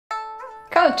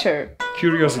Culture.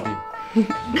 Curiosity.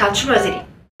 Culturosity.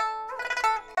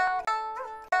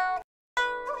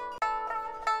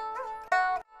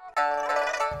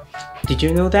 Did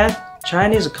you know that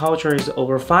Chinese culture is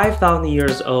over 5,000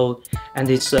 years old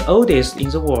and it's the oldest in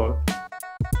the world?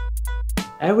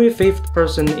 Every fifth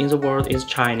person in the world is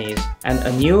Chinese, and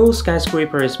a new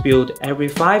skyscraper is built every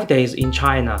 5 days in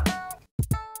China.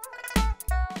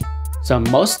 The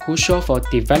most crucial for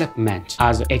development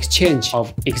are the exchange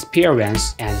of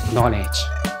experience and knowledge.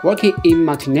 Working in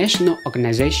multinational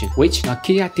organization, which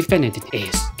Nokia definitely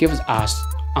is, gives us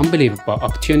unbelievable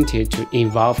opportunity to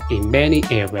involve in many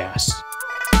areas.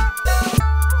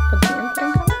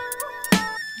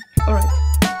 Alright.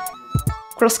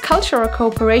 Cross-cultural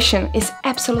cooperation is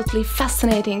absolutely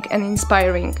fascinating and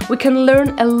inspiring. We can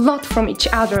learn a lot from each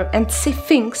other and see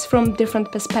things from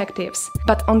different perspectives.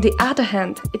 But on the other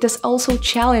hand, it is also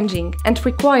challenging and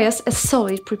requires a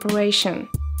solid preparation.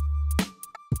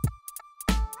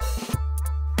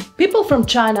 People from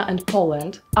China and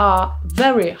Poland are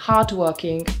very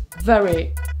hardworking,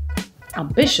 very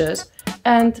ambitious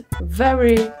and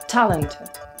very talented.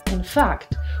 In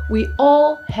fact, we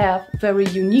all have very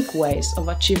unique ways of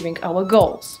achieving our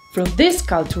goals. Through this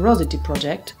Culturosity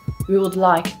project, we would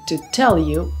like to tell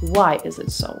you why is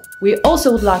it so. We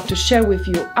also would like to share with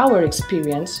you our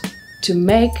experience to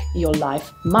make your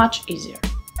life much easier.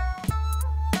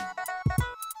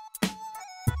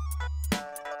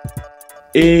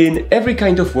 In every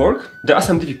kind of work, there are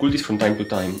some difficulties from time to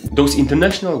time. Those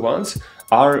international ones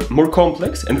are more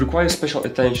complex and require special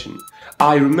attention.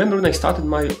 I remember when I started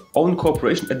my own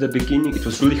cooperation at the beginning, it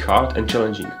was really hard and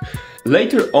challenging.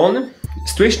 Later on,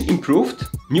 situation improved,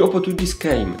 new opportunities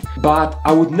came, but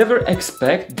I would never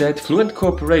expect that fluent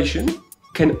cooperation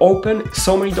can open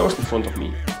so many doors in front of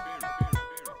me.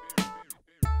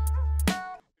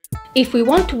 If we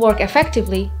want to work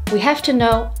effectively, we have to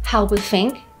know how we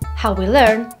think, how we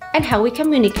learn, and how we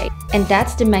communicate. And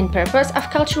that's the main purpose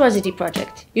of Culturosity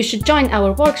project. You should join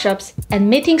our workshops and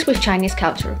meetings with Chinese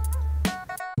culture.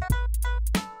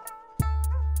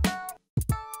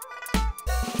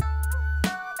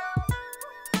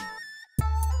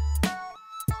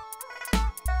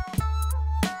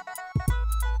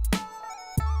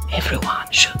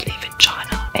 Everyone should